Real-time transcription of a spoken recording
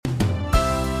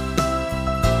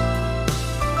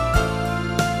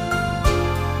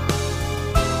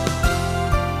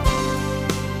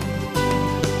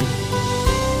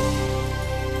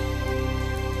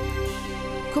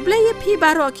Pi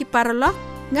baro ki paralog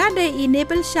ngade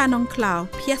enable shanong cloud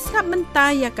piasngap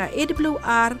mentah ya ka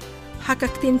AWR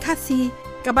hakaktin kasi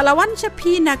kabalawan siya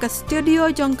pi na ka studio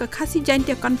jong ka kasi Giant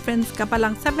Conference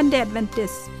kabalang 7-day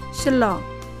Adventist Shalom.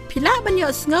 Pila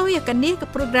banyo sngaw ya ka ni ka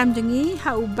program jongi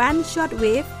hauban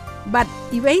shortwave but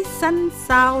iway san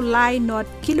sao lai not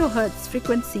kilohertz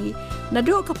frequency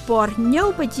nado ka por nyaw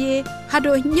baje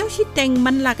hado nyaw shiteng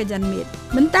man la ka janmit.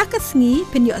 Mentah ka sngi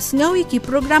penyo sngaw ki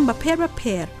program ba per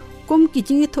kum ki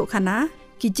jingi to khana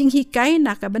ki jinghi kai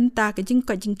na ka benta ka jing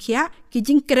ko jingkhia ki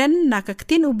jingkren na ka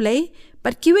ktin ublei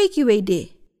pat kiwe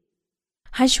de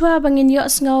hashwa bangin yo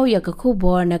sngaw ya ka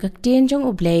khubor na ka ktin jong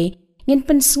ublei ngin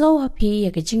pen sngaw hapi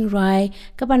ya ka jingrai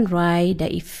ka ban rai da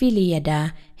ifili ya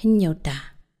da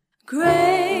hinyota.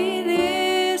 Great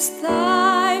is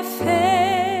thy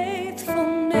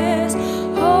faithfulness,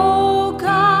 O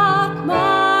God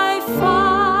my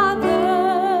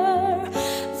Father.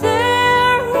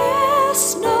 There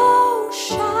is no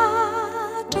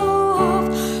shadow of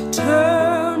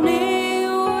turning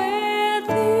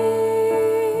with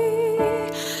thee.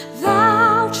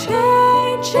 Thou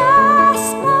changest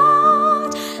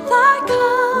not, thy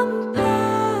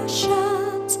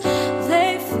compassions,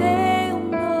 they fail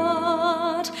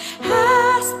not.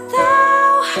 As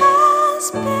thou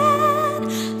hast been,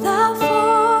 thou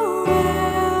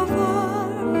forever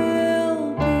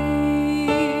will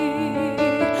be.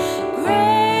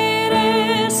 Great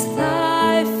is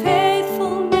thy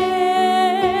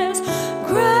faithfulness,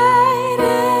 great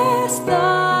is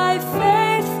thy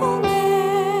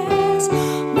faithfulness.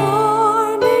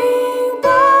 Morning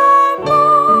by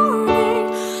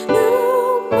morning,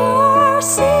 new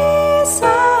mercies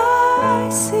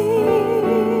I see.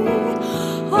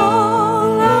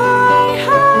 All I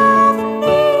have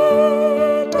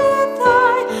needed,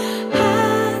 thy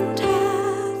hand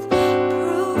hath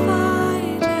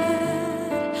provided.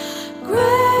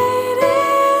 Great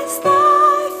is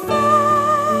thy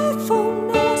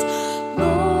faithfulness,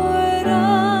 Lord,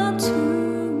 unto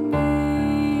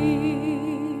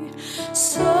me.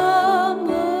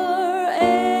 Summer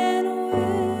and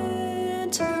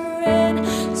winter and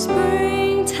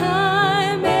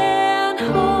springtime and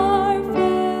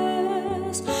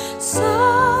harvest,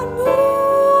 sun,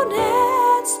 moon,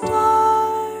 and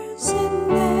stars in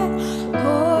their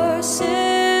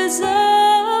courses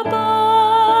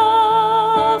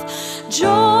above,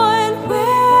 join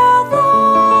with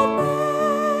all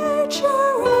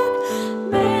nature and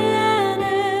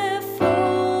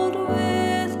manifold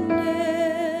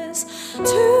witness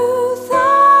to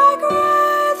thy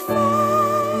great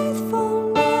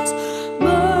faithfulness,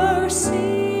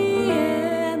 mercy,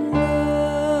 and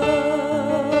love.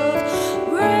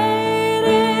 Great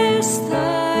is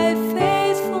thy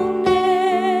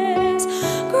faithfulness,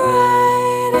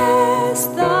 great is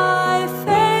thy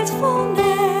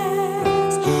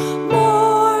faithfulness.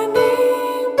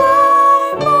 Morning by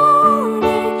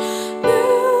morning,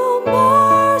 new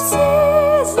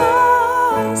mercies I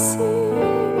see.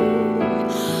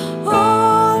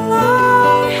 All I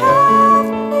have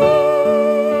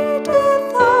needed,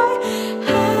 thy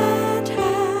hand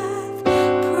hath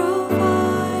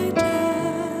provided.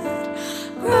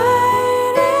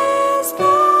 Great is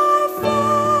thy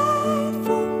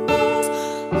faithfulness,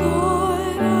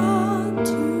 Lord,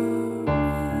 unto me.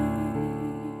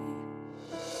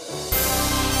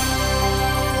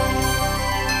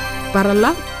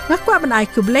 paralog ngakwa banai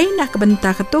kublei na ka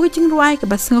benta ka to jingruai ka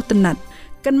basngaw tenat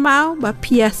kan mau ba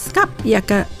piaskap ya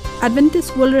ka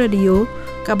Adventist World Radio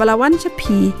ka balawan siya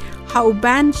pi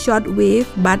hauban shortwave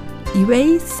but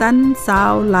iway san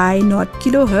sao lai not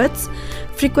kilohertz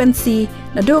frequency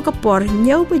na do ka por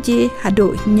nyaw baje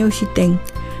hado nyaw shiteng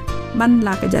man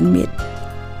la ka janmit.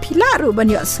 Pila ru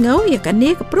banyo sngaw ya ka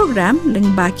ne ka program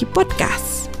lengbah ki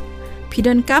podcast.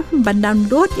 Pidon kam ban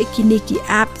download ya kini ki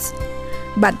apps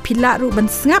but pila ru ban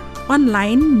snap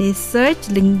online ni search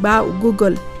lengbah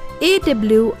Google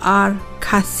AWR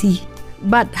kasi.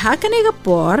 But hakane ka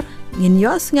por ngin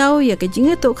yo sngaw ya ka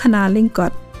jinga to khana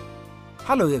lingkot.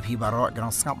 Halo ya phi baro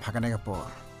ganong ngap hakane kapor.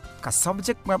 Ka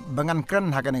subject ma bangan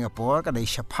kren hakane kapor ka dai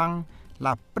shapang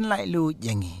la penlai lu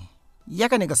yangi.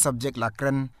 Ya kane ka subject la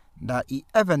kren da I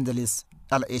evangelist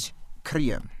LH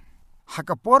Kriam.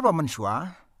 Hakapor ba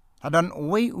manshwa adan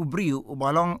way ubriu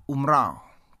ubalong umrao.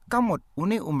 Kamot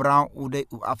une umrao ude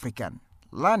u African.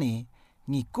 Lani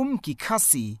ni kum ki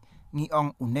khasi ni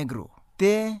ong u negro.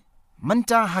 Te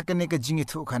manta hakane ka jingi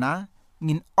thu khana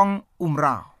ngin ong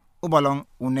umrao ubalong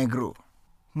u negro.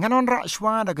 Nganon ra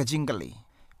shwa da ka jingali.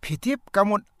 Pitip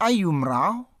kamut ayum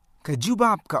rao ke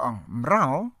jubab ka ong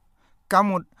mrao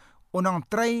kamut unang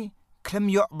tray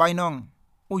khlam yo bainong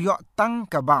uyo tang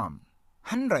kabam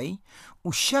Handrai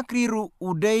usyakri ru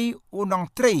udai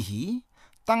unang trehi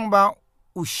tangba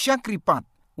usyakri pat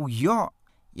uyo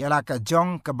yala ka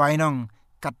jong ka bainong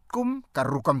katkum ka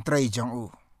rukam trei jong u.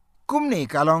 Kum ni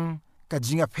kalong ka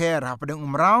jinga pher hapadeng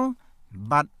umrau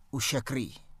bat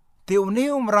usyakri. Te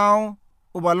une umrau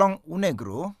ubalong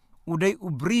unegro udai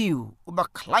ubriu uba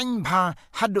klain bha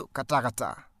haduk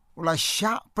kata-kata. Ula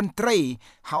syak pentrei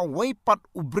hawai pat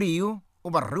ubriu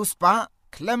uba ruspa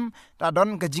khlam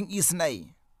dadon ka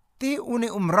jingisniew. Te une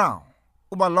umrau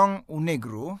ubalong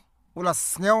unegro ula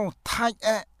sngew thaj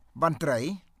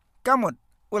bantrei kamut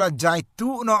ula jai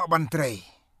tu no bantrei.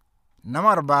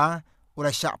 Namar ba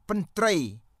ula syak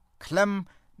pentrei khlam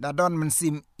dadon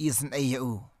mensim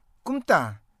isniew.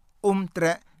 Kumta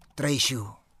tre treishu.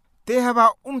 Te haba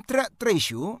tre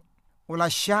treishu ula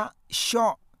syak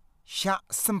syok syak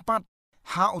sempat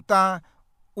ha uta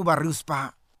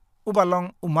ubaruspa ubalong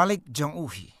umalik jong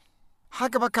uhi. Ha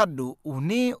ka bakhadduh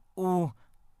uni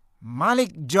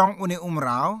malik jong uni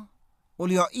umrau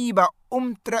ulio iba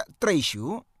tre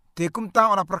treishu te kumta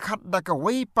ona perkhat da ka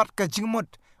wei pat ka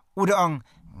jingmut udaong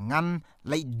ngan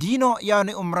lai dino ya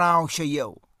ni umrau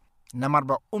shayo. Namar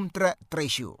ba tre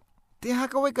treishu. Te ha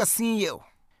ka wei ka sinyo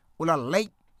ula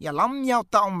lai ya lam yaw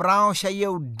ta umrau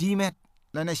shayo dimet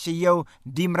lana shayo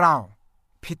dimrau.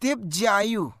 Pitip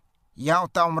jayu yaw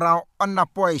ta umrau onna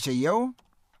poi shayo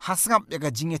hasngap ya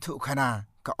ka jingethu khana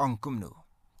ka ongkumnu.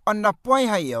 Onna poi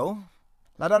hayo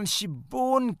ladan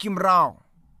shibun kimrau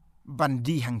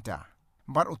bandi hangta.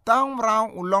 Bar utang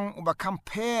rau ulong uba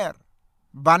kamper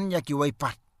ban ya ki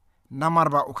waipat namar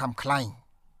ba ukam klain.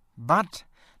 Bat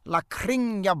la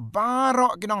kring ya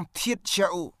baro ginong thiet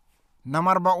syau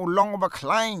namar ba ulong uba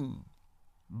klain.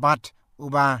 Bat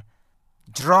uba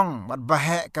jrong bat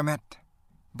bahe kamet.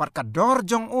 Bat kador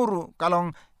jong uru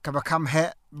kalong kabakam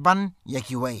he ban ya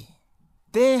ki wai.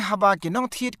 Te haba ginong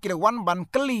thiet kilawan ban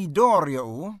keli dor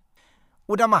yau.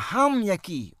 Uda maham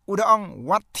yaki uda ong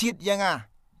wat thiet yanga.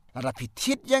 Lada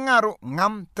pithiet yang aru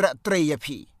ngam tre ya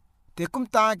pi. Te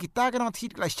kumta kita kanang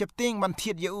thiet kala syepting ban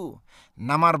thiet yau.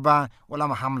 Namar ba wala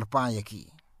maham lepa yaki.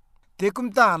 Te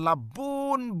kumta la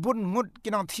bun ngut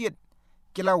kinang thiet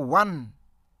kila wan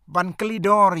ban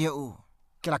kelidor yau.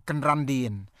 Kila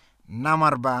kenrandin.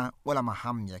 Namar ba wala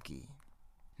maham yaki.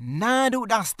 Nadu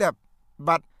dang step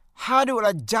bat hadu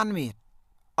la janmit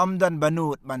amdan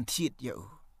banut ban thiet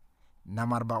yau.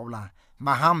 Namar ba wala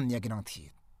maham yaki nang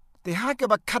thiet. Te hake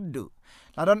bakhadduh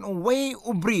ladan uwei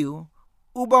ubriu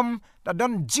ubam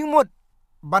ladan jingmut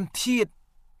bantiet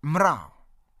mrau.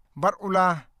 Bar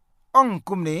ula ong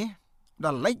kumne da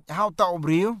leit hau ta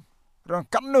ubriu ron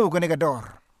kanu kene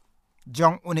gador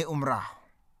jong une umrau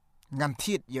ngan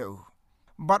tiet yau.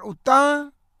 Bar uta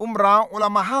umrau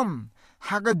ula maham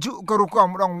haga ju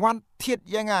kerukom rong wan tiet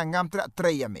yanga ngam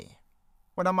tre yame.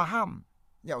 Wana maham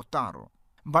ya utaro.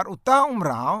 Bar uta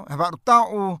umrau bar uta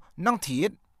u nang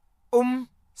tiet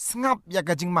sngap ya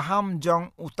gajing maham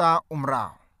jong uta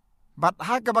umrau. Bat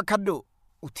ha ka bakhadduh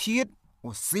utiet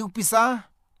usiu pisa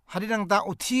hadidang ta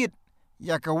utiet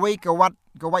ya ka wei ka wat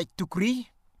ka wai tukri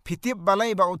pitip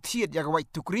balai ba utiet ya ka wai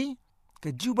tukri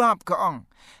ke jubab ka ong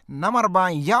namar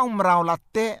ba ya umrau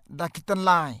latte da kitan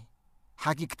lai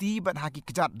hakikti bat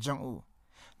hakikat jong u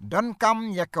dan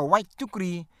kam ya ka wai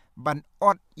tukri ban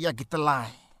ot ya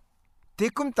kitalai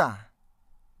tekumta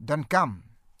dan kam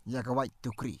ya ka wai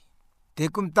tukri.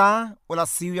 Tekumta ula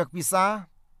siu yak pisa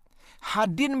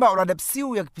hadin ba ula dep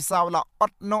siu yak pisa ula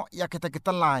otno yak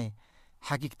kita lai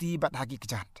hakikti bat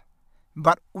hakikat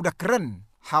bat udah keren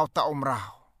hau ta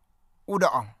umrau udah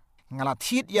ong ngalat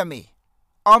hit yame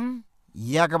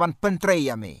ya kaban pentrei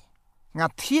yame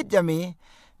ngat hit yame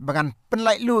bagan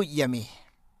penlai lu yame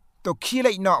to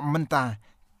khilai no menta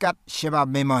kat sheba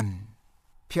memon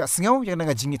pia sngew yak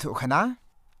naga jingi thu khana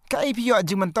kai pio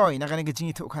jingmentoi naga naga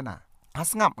jingi thu khana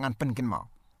asngap ngan penkin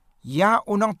mau. Ya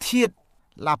unang thiet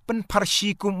la pen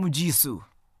parsi kum ujisu.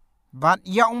 Bat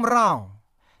ya umrau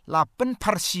la pen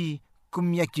parsi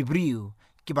kum ya kibriu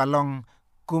kibalong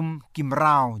kum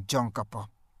kimrau jong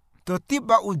kapop. To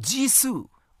tiba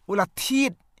ujisu ula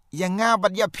thiet yang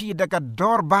ngabat ya pi daka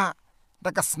dorba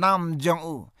daka snam jong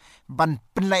u ban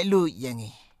penlai lu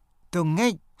yangi. To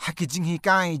ngai hakijing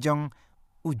hikai jong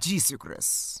ujisu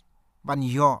kres. Ban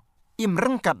yo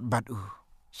imrengkat bat u.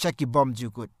 Syaki bom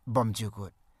jukut.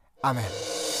 Amen.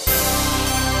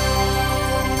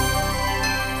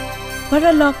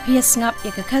 Paralog piasngap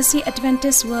ya kakasi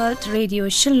Adventist World Radio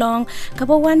Shillong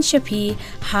kabawan shapi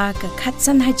ha ka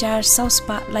khatsan hajar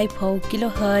sauspa laipo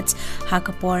kilohertz ha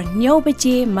kapor nyo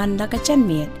beje man la ka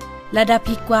chanmit lada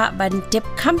pikwa ban tip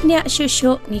kampnya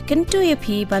shusho ngi kentu ya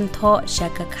phi ban tho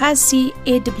shaka khasi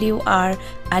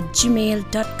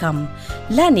awr@gmail.com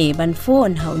lani ban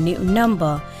phone hau ni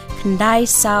number khandai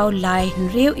sao lai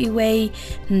riu iway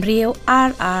riu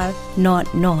rr not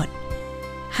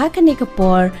hakani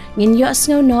kapor ngin yo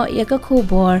snow no ya ka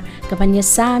khubor kapanya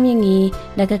sam yangi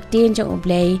nagakten jong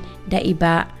ublay da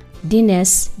iba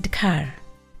dines dkhar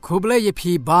khuble ye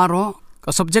phi baro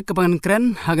ka subject ka ban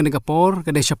kren hagani kapor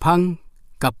ka de shapang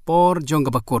kapor jong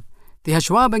ka bakut ti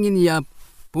haswa bangin ya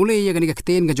pule ya gani ka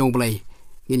kten ka jong blay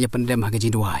ngin ya pandem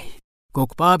hagaji duai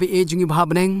kokpa bi e jingi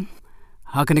bhabneng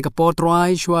hakani kapor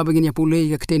troi shwa bangin ya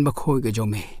pule ka kten ba khoi ka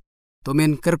jome to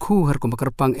men karkhu har ko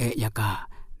makarpang e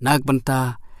yaka nag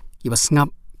banta ibas ngap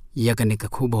ya gani ka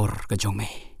khubor ka jome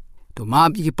to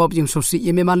mab ki pop jing sosi ye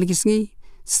me man lisngi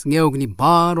sngew ni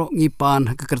baro ngi pan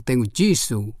ha ka kerteng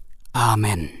jisu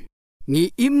amen ngi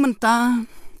imanta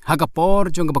hagapor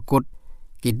jong bakut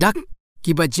ki dak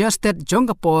ki baja sted jong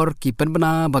kapor ki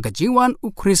penbana baga jingwan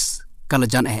ukris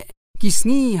kalajan e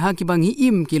kisngi ha ki bangi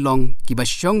im ki long ki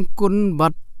basyong kun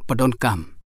bat padon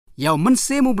kam yaw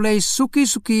mense mu blai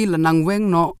suki lanang weng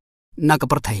no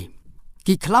nakaperthai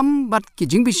ki khlam bat ki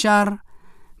jingbishar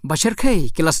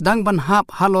basherkhei kilas dang ban hap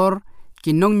halor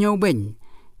ki nong nyau ben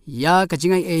ya ka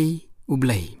jingai e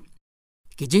ublai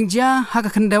ki jingja ha ka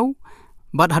khndew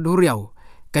bat haduriaw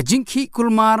ka jingkhi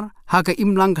kulmar ha ka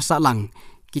imlang ka sahlang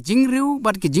ki jingriu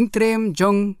bat ki jingtrem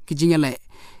jong ki jingialeh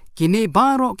kini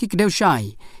baro ki kdew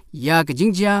shai ya ka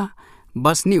jingja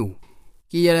basniw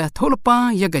ki ya tholpa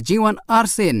ya ka jingwan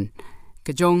arsien ka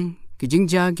jong ki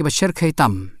jingja ki basherkhei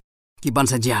tam ki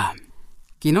bansaja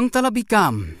kinong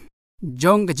talabikam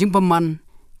jong ka jingpaman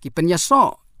ki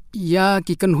penyaso ya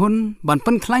ki kynhun ban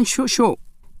pen klain shu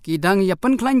ki dang ya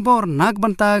pen klain bor nag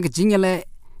banta ka jingialeh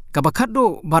ka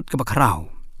bakhadduh bat ka bakrau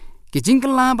ki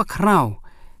jingkala bakrau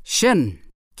shen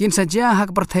kin saja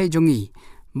hak perthai jongi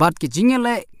bat ki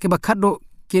jingialeh ki bakhadduh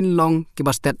kin long ki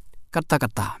basted kata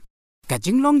ka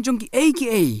jinglong jong ki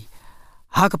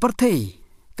hak perthai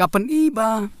ka pen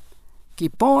iba ki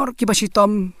por ki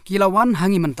bashitom ki lawan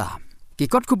hangi menta ki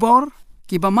kot kubor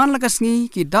ki baman lagasngi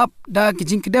ki dap da ki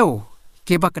jingkdew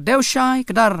ki bakaddew shai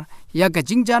kedar ya ka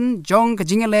jingjan jong ka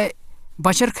jingialeh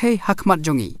basherkhei hakmat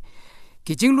jongi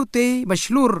ki jinglute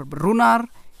bashlur runar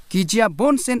ki jia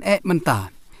bonsen e menta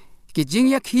ki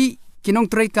jingiakhih kinong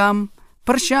treikam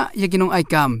persya ya kinong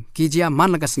aikam ki jia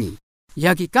man lagasngi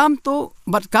ya ki kam to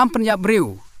bat kam penya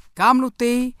breu kam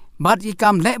lute bat ki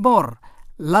kam lehbor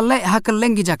lale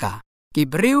hakeleng gi jaka ki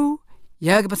breu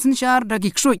ya ki pasensyar da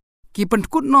ki ksui ki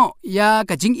pentkut no ya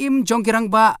ka jingim jong ki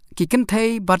rangbah ki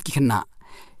kenthei bat ki khynnah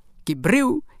ki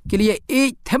breu ki lie e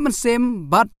themensem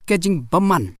bat ka jing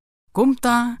baman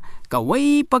kumta ka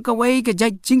wei pa ka wei ka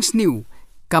jai jingsniew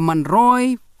kaman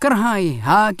roy kerhai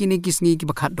ha kini kisngi ki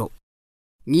bakhadduh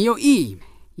ngiyo i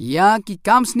ya ki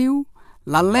kamsniw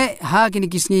lale ha kini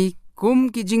kisngi kum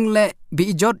ki jingleh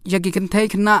beijot ya ki kenthei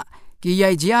khynnah ki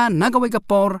yai jia nagawai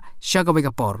kapor shagawai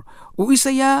kapor u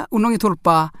isaya unong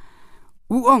itulpa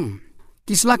uong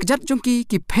kisla kejat jongki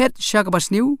ki phet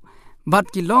shagabasniw bat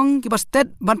ki long ki basted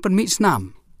ban pynmih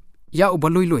snam ya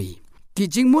ubalui ki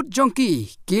jingmut jongki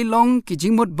ki long ki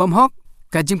jingmut bomhok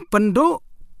ka jing pendo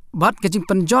bat ka jing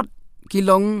penjot ki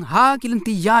long ha ki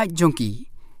lynti ya jongki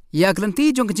ya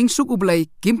lynti jong ka jing suk ublai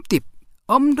kimtip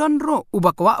don ro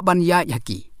ubakwa ban ya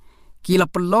yaki ki la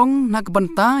pelong nak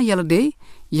banta ya lade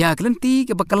ya lynti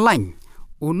ke bakalain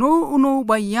uno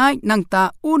bayai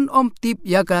nangta om tip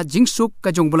ya ka jingsuk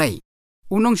ka jong bulai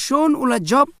unong shon ula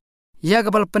job ya ka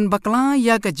bal pen bakla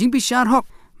ya ka jingbishar hok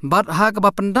bat ha ka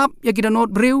ba pendap ya ki danot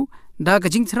breu da ka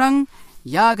jingtrang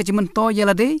ya ka jimento ya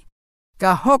lade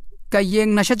ka hok ka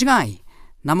yeng na shajngai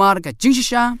namar ka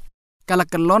jingshisha kala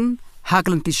kalon ha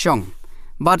lynti shong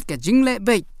bat ka jingle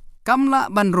be kamla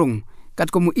banrung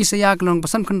kat komu isaya klong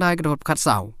pasan khandai ka dot khat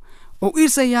saw o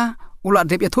isaya ula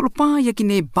deb ya thulpa ya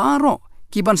kine baro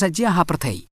ki ban saja ha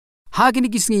perthai ha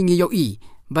kini kisngi ngi yo i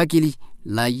bagili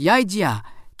la yai jia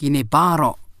kine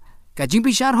baro ka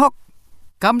jingbishar hok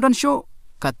kam don sho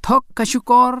ka thok ka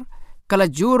syukor kala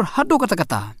jur hadu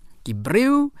kata ki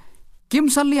breu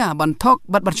kim salia ban thok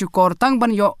bat bersyukor tang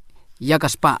ban yo ya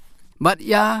kaspa bat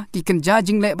ya ki kenja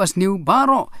jingleh basniw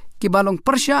baro ki balong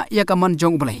persya ya ka man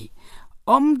jong ulai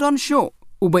don sho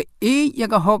ube e ya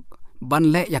ka hok ban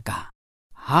le ya ka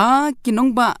ha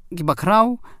kinong ba ki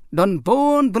bakrau don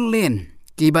bon belen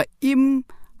ki ba im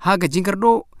ha ga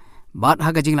jingkardo bat ha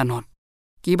ga jinglanot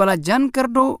ki bala jan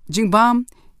kardo jingbam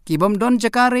ki bom don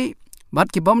jakare bat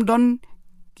ki bom don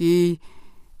ki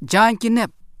jan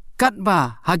kinep kat ba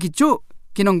ha gi chu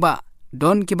kinong ba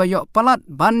don ki bayo palat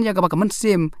ban ya ga ba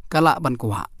kemensim kala ban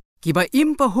kuwa Kiba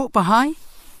im pahu pahai,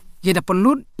 kita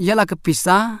pelut ialah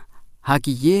kepisah, haki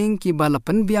yeng kiba la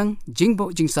penbiang jingbo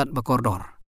jingsat bakordor.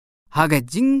 Haga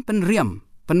jing penriam,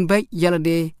 penbaik ialah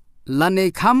de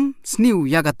lane kham sniw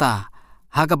yagata.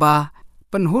 Haga ba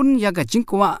penhun yaga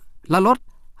jingkwa lalot,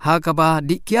 haga ba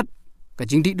dikiat, ka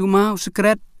jingdi duma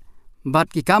usekret, bat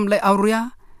ki kam le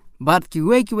auria, bat ki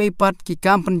wei pat ki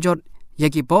kam penjot,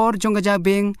 yaki por jong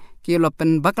gajabeng ki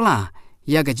lopen bakla,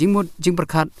 yaga jingmut jing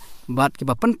berkat, bat ki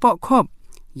ba penpok khop,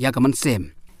 yaga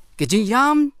mensem. Ki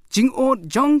jingyam jingot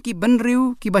jong ki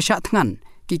benriu ki basyak tengan,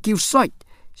 ki kiu soit,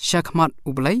 syakmat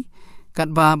ublay,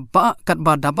 kat ba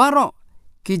dabaro,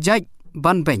 ki jaj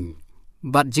ban beng,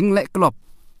 bat jinglek klop,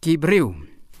 ki beriu,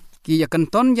 ki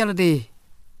yakenton jalade,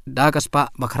 dagas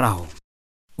pak bakrau.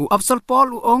 U Apsal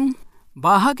Paul uong,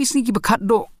 baha kisni ki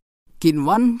bakhadduh,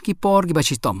 kynhun ki por ki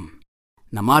bashitom.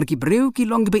 Namar ki beriu ki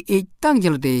long ki beij tang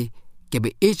jalade, ki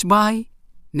beij bai,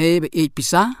 ne beij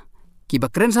pisah, ki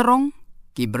bakren sarong,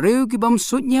 ki beriu ki bom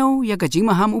sutnyew ya ka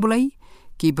jingmaham ublay,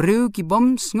 ki beriu ki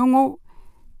bom sngongo,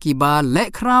 ki ba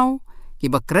lek krau, ki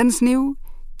bakren sniw,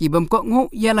 ki bom kok ngok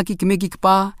ya laki kemegi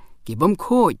kepa, ki bom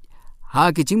khoj,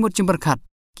 ha ki jingmut jimberkat,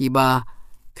 ki ba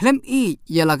khlam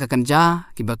ya laka kanja,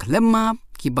 ki ba khlam map,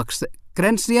 ki ba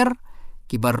kren sier,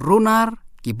 ki ba runar,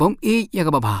 ki bom ya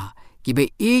ka babha, ki ba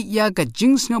ya ka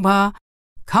jingsniew ba,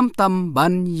 kham tam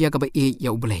ban ya ka ba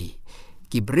ya ublay,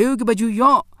 ki beriu ki baju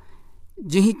yo,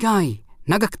 jihikai,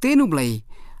 nagaktenu blay,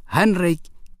 hanrek,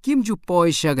 kim ju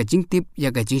poi sya ka jingtip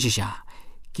ya ka jingsisya.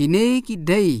 Kine ki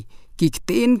day, ki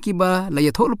kten ki ba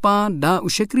layatholpa da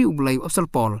usyakri ublay Apsal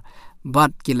Paul,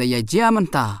 bat ki laya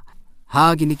jiamanta,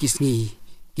 ha gini kisngi,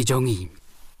 ki jongi.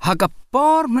 Ha ka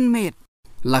por menmet,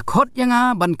 lakhot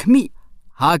yanga ban khmi,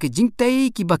 ha ki jingtay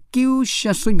ki ba kiu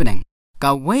sya suin beneng,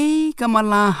 ka wei ka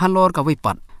mala halor ka wei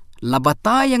pat,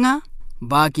 labata yanga,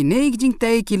 ba ki ne ki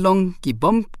jingtay ki long ki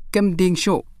bom kem ding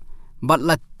show, bat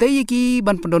la tay ki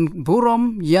ban pendon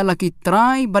burom ya la ki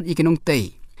try bat ikinong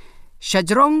tay.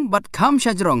 Syajrong bat kham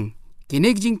syajrong,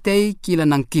 kini ki jingtay ki la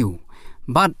nang kiu,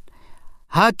 bat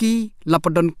haki la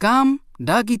pendon kam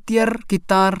da ki tiar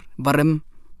kitar barem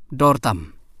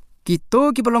dortam. Kito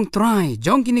ki balong try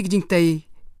jong kini ki jingtay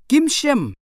kim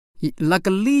syem la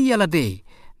kali ya la de,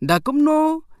 da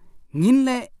kumno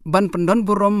nginle ban pendon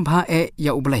burom bha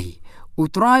ya ublay.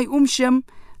 Utrai syem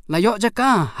layok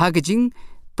jaka ha ki jing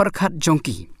perkhat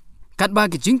jongki. Kat ba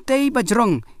ki jingtay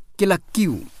bajrong kila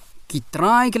kiu, ki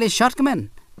try kile syat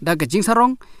kemen, da ki jing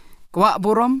sarong, kwa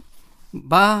burom,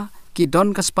 ba ki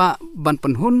don kaspa ban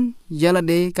penhun,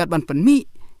 yalade kat ban pynmih,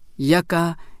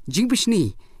 yaka jing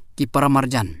bisni ki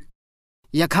paramarjan.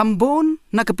 Yak hambon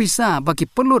na kepisa ba ki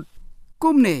pelut,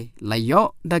 kumne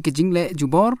layok da ki jingle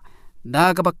jubor,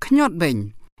 da ka ba knyot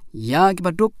beng, ya ki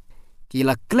baduk, ki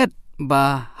la klet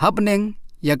ba habneng,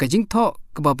 ya ka jingtho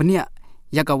ka ba benia,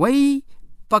 ya ka wei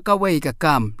pakawei ka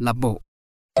kam labo.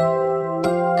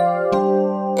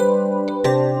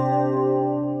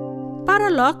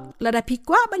 Paralog lada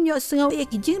pikwa banyo sengaw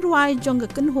ki jingruai jong ka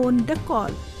kynhun dekol.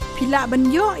 Pila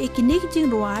banyo ki nik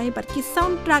jingruai bat ki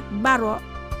soundtrack baro.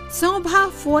 Sengaw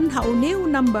bha phone ha uneu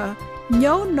number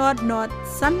nyo not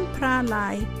san pra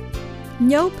lai.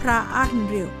 Nyo pra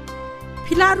ahnriu.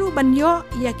 Pila ru banyo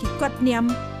ki kot niam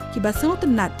ki ba sengaw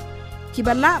tenat. Ki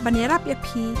ba la banyarap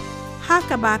pi ha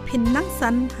ka ba pin nang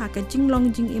san ha ka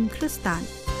jinglong jingim Kristan.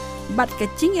 Bat ka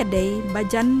jingiaday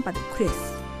bajan bat Chris.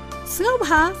 Sengaw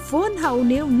bha phone ha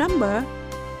uneu number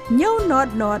nyo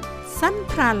not san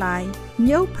pra lai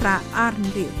nyo pra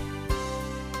ahnriu.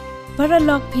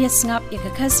 Paralog pias ngap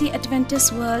yakakasi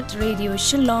Adventist World Radio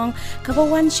Shillong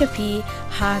kabawan shapi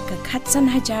ha ka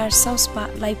khatsan hajar sauspa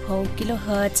laipo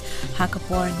kilohertz ha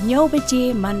kapor nyo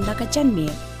beje man laka janme.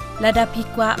 Lada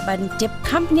pikwa ban tip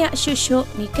kampnya shusho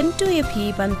ni kentu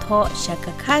yapi ban tho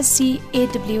shakakasi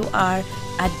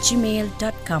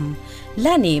awr@gmail.com.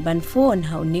 Lani ban phone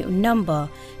hau ni number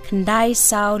kndai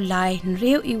sao lai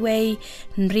nriu iway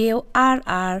nriu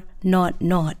rr not.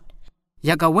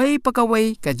 Ya ka wei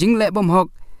pakawei ka jingle bom hok,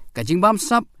 ka jingbam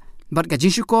sap, bat ka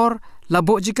jinsyukor,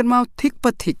 labo jikan mau thik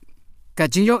pathik, ka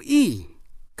jingyo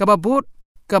ka babot,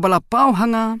 ka balapau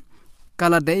hanga,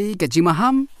 kala dei ka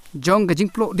jimaham, jong ka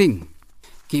jingplo ding.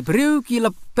 Ki beriu ki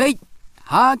lapej,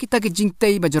 ha kita ki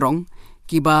jingtay bajrong,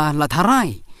 ki ba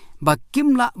latharai, ba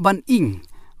kim la ban ing,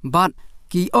 bat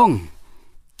ki ong,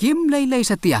 kim lay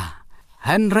satia,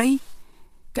 hanray,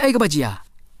 ka ay kabajia,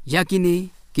 yakini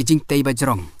ki jingtay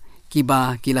bajrong.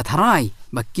 Kiba kila tharai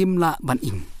ba kimla ban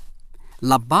ing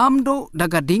labam do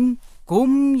dagading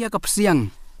kum ya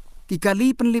kapsiang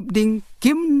kikali penlip ding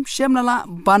kim syamlala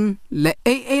ban le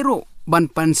ero ban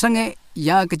pansange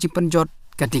ya kejipenjot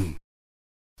gading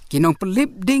kinong penlip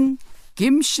ding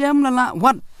kim syam lala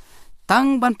wat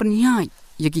tang ban penyai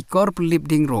yaki kor pelip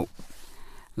ding ro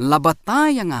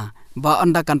labata yanga ba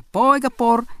andakan poi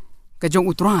kapor ka jong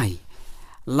utrai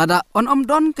lada on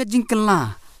don ka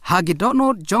jingkela hagi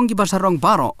dono jong gi basarong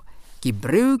baro ki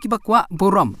breu ki bakwa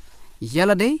borom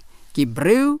yalade ki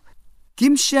breu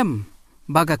kim syam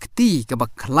baga kti ka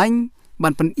baklain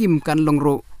ban pen im kan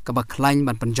longro ka baklain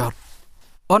ban penjot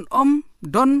on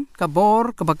don ka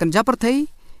bor ka bakan japerthei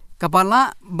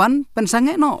kapala ban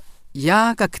pensange no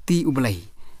ya ka kti ublai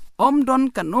don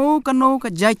kano ka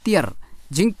jaitier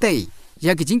jingtei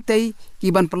ya ki jingtei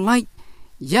ki ban pelai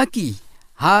ya ki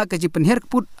ha ka ji penher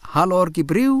put halor ki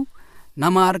breu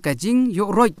namar ka jing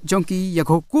yo roi jongki ya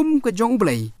hukum ka jong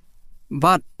ublai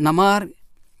bat namar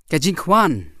ka jing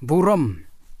khwan burom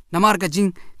namar ka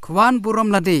jing khwan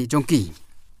burom lade jongki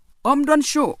don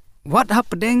show what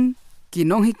happening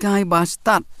kinong hikai ba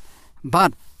start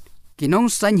bat kinong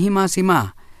san hima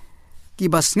sima ki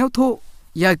bas ngau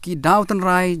ya ki daw tan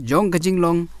rai jong ka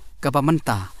jinglong ka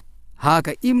pamanta ha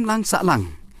ka imlang sahlang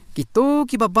ki to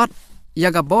ki babat ya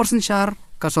ka borsen shar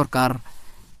ka sorkar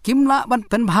kimla ban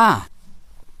penbha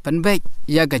penbek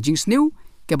ya ka jingsniew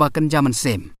ke bakan jaman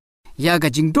sem ya ka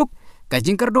jingduk ka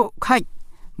jingkardo khai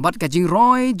bat ka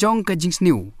jingroi jong ka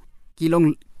jingsniew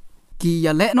kilong ki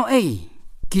ya le no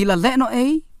ki la le no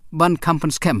ban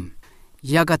kampen scam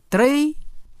ya ka tre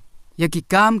ya ki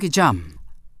kam ki jam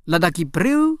lada ki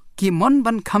breu ki mon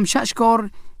ban kam sha skor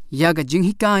ya ga jing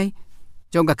hikai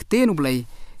jong ga kten ublai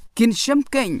kin shem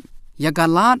ken ya ga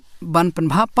lat ban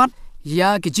pen bhapat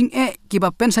ya ki jing ki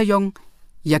ba pen sayong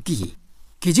ya ki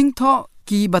jing tho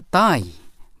ki batai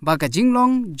ba ga jing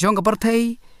long jong ga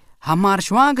parthei hamar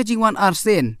shwa ga jingwan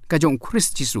arsien ka jong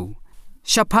Christ Jisu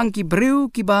shapang ki breu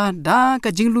ki ba da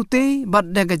ka jinglute bat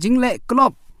da ga jingle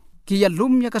klop ki ya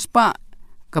lum ya ka spa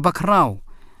ka bakrau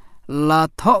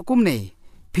la tho kumne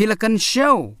philakan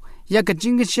show ya ka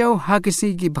jing show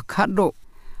hakisi ki bakhadduh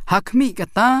hakmi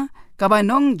kata kabai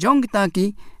nong jong kita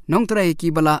ki nong trai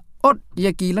ki bala ot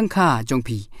ya ki langkha jong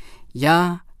phi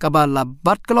ya kabala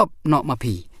bat klop no ma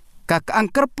phi ka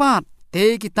ang kerpat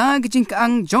te kita ki jing ka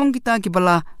ang jong kita ki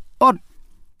bala ot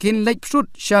kin lek sut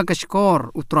sha ka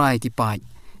skor utrai ki pai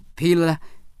phila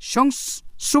shong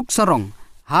suk sarong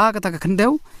ha kata ka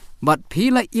kdew bat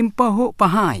phila impa ho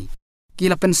pahai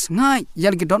kila pen sngai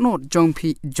yal ki dono jong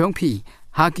phi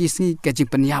ha ki sni ka jing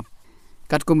penyap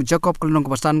kat kum jakob kulong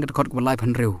pasan kat khot kulai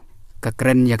phan reu ka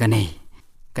kren ya gane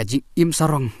ka jing im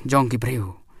sarong jong ki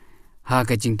breu ha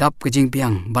ka jing dap ka jing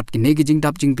piang bat ki ne ki jing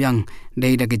dap jing piang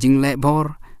dei da ka jing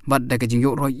lehbor bat da ka jing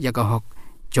yo roi ya ka hok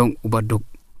jong ubaduk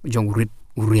jong rit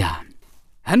uria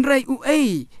hanrai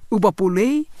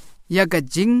ubapule ya ka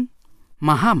jing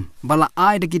maham bala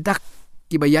ai da ki dak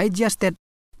ki bayai ja sted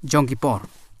jong ki por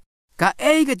ka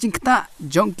ka jingkta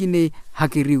jong kine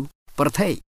hakiriu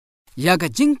perthei ya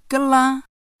ka jingkela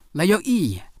layo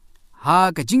ha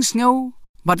ka jingsniew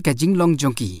bat ka jinglong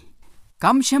jongki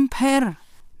kam shamper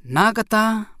na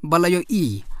kata balayo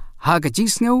ha ka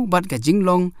jingsniew bat ka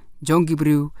jinglong jongki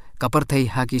briu ka perthei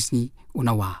hakisni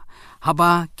unawa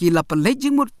haba kila pelej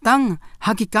jingmut tang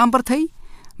haki kam perthei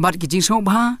bat ki jingsniew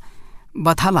ba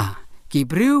bathala ki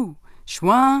briu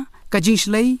shwa ka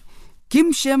jingslei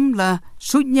kim shem la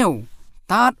sunyau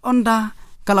tat onda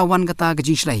kalawan kata ka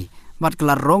jingslei bat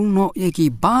kala rong no ye ki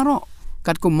baro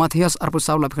kat ko Matias arpu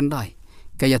saula khandai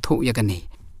kaya tho ya kane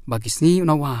bakisni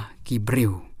unawa ki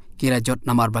breu kira jot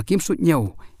namar bakim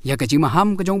sunyau ya ka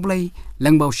jimaham ka jong blai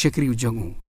langbau shekriu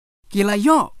jongu kila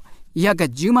yo ya ka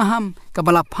jimaham ka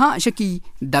bala pha shaki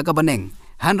daga baneng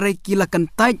hanrei kila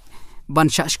kantai ban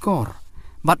shashkor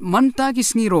bat manta ki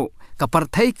sniro ka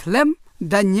parthai khlam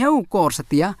dan nyau kor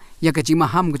setia ya ka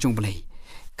jimaham ka jong blai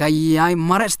kayai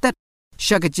maret sted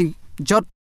shaka jing jot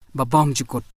babom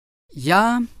jukut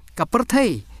ya ka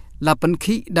parthai la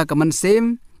pankhi da ka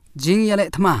mansem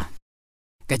jingialeh thma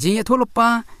ka jingiakhih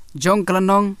tholopa jong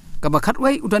kalanong ka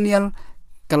bakhatwai udanial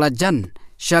kalajan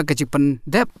sha ka chipan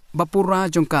dep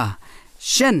bapura jongka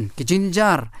shen ki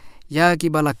jinjar ya ki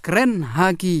bala kren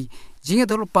ha ki jingiakhih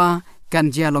tholopa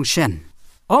kan jia long shen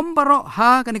baro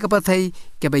ha kan ka pathai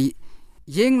ke bai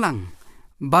yenglang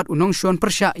bat unong shon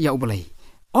persya ya ublai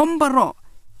baro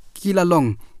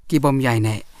kilalong ki bom yai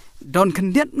ne don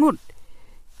khendiat ngut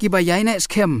ki ba yai ne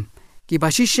skem ki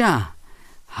ba shisha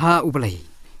ha ublai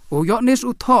o yo nes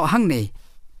u tho hang ne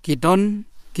ki don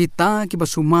kita ki ba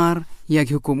sumar ya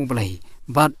ki hukum ublai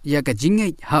bat ya ka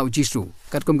jingai ha jisu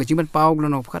kat kum ka jingban pau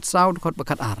glono khat saud khot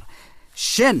bakhat ar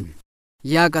shen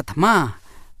ya ka thma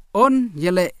on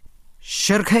yele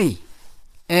sherkhai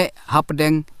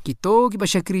hapdeng kito ki ba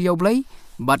shakri ya ublai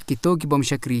bat kito ki bom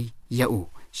shakri ya u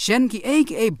shen ki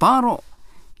baro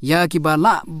ya ki ba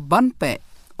la ban pe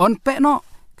on pe no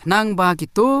khnang ba ki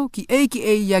to ki e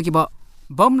ya ki ba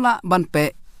bom la ban pe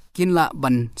kin la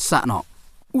ban sa no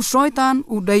u soitan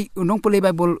u dai unong pole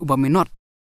bible u ba minot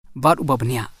bat u ba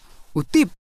bnia utip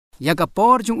ya ka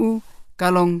por jung u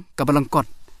kalong kabalangkot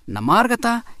namar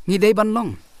kata ngidei ban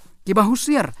long ki ba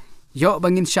husier yo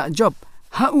bangin sya job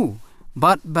hau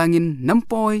bat bangin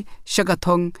nampoi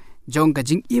syagathong jong ka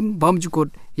jingim bom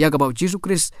jukut ya ka ba Jesus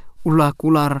Christ ula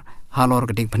kular halor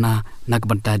geding pena nak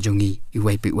banta jongi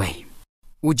iwai pi wai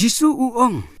u jisu u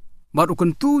ong bat u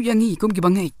kuntu yangi kum ki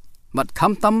bangai bat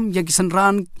kham tam yang ki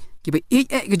sanran ki be e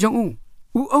ge jong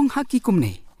u ong haki kum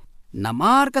ne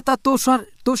namar kata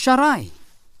to syarai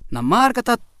namar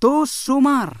kata to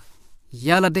sumar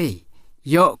yala de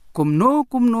yo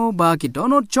kumno ba ki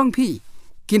donot chong phi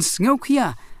kin sngew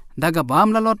khia daga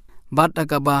bam lalot bat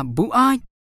daga ba buai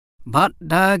bat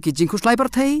da ki jingkhus lai par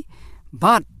thei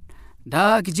bat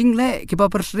da ki jingle ki ba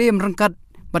persrem rangkat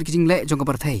bat ki jingle jong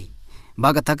par thei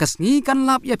baga takas ni kan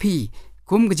lap ya phi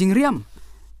kum ki jingriam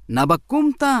naba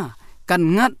kumta kan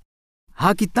ngat ha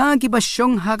kita ki ba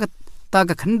shong ha ta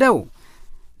ka khndew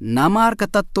namar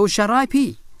kata to sharai phi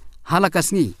halakas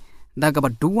ni daga ba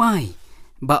duai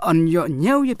ba onyo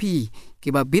nyau ya phi ki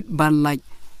ba bit ban like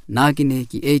na kine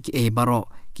ki e baro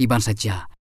ki ban saja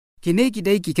kine ki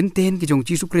dei ki kenten ki jong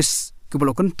Jesus Christ ki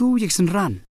bolo kan tu yek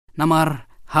senran namar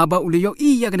haba uliyo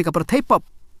i ya kane ka per thepop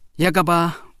ya ka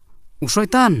ba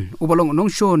usoitan ubolong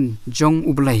nong shon jong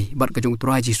ublai bat ka jong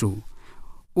turai Jisu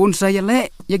un saya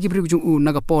le ya ki bri jong u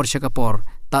naga por sya ka por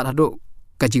ta hado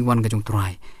ka jingwan ka jong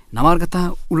turai namar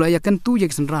kata ulaya kan tu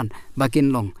yek senran bakin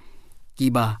long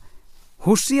ki ba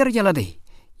husier yala de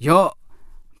yo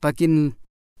pakin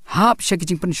hap sya ki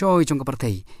jing pensoi jong ka per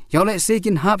thei yo le se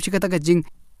kin hap sya ka ta ka jing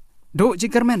do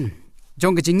jikarmen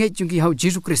jong ka jingai jong ki hau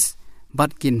Jesus Christ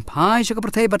bat kin phai sya ka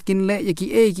per thei bat kin le ye ki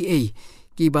e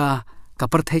ki ba ka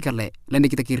per thei ka le ni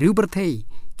kita ki riu per thei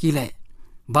ki le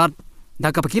bat da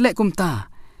ka ki le kum ta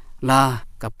la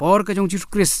ka por ka jong Jesus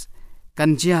Christ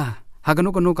kan jia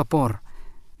hagano ka por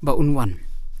ba unwan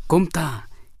kum ta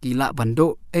ki la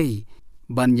bando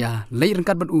ban ya lei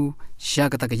rangkat ban u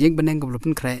sya kata ka yeng beneng ka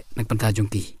blupun kre nak panta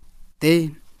jong ki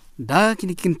te da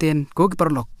kini kinten ko ki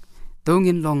perlok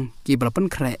tongin long ki blupun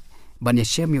kre ban ya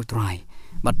shem yu try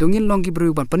bat tongin long ki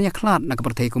bru ban pan ya khlat nak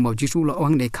per thei ko mau Jisu lo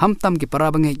ong ne kham tam ki para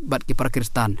bangai bat ki para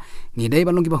Kristan ngi dei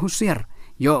ban long ki ba husier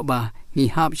yo ba ngi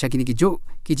hap sya kini ki jo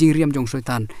ki jingriam jong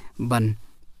soitan ban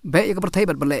be ya ka per thei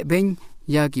bat bale beng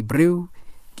ya ki bru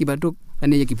ki baduk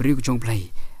ane ya ki bru jong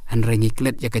play han rengi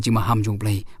klet ya ka jing maham jong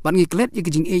play ban ngi klet ya ka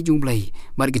jing jong play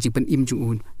bar ka jing pen im jong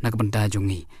un nak benda jong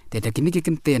ni te ta kini ki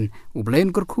kenten u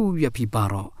blen kor khu ya pi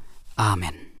baro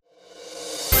amen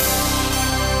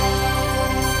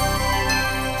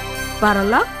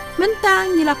Paralog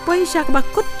mentang nila poi syak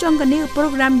bakut jong kani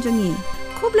program jongi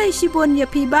kublai sibon ya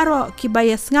pi baro ki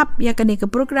bayas ngap ya kani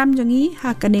ke program jongi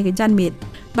ha kani ke janmit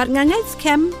bat ngangai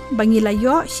scam bangila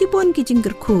yo sibon ki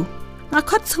jinggerku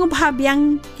ngakot sngop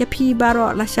habyang ya pi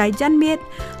baro la shai janmit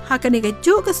ha kani ke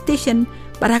ju ke station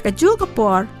bar ha ke ju ke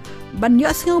por ban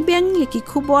yo sngop byang ya ki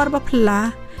khubor ba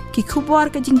phla ki khubor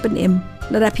ke jing pen em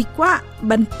la pi kwa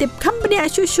ban tip company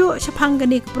ashu shapang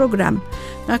kani ke program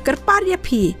ngakar par ya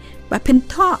pi ba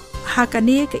pintho ha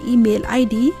kani ke email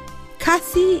ID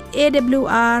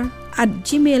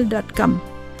kasi@awr@gmail.com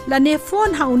la ne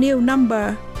phone hau new number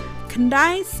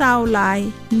khandai sao lai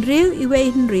rew iwe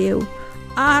rew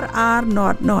rr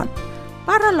not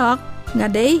paralog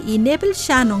ngadei enable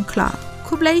shanong kla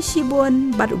kublai shibon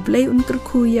bat ublai unkur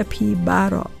khu ya phi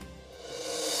baro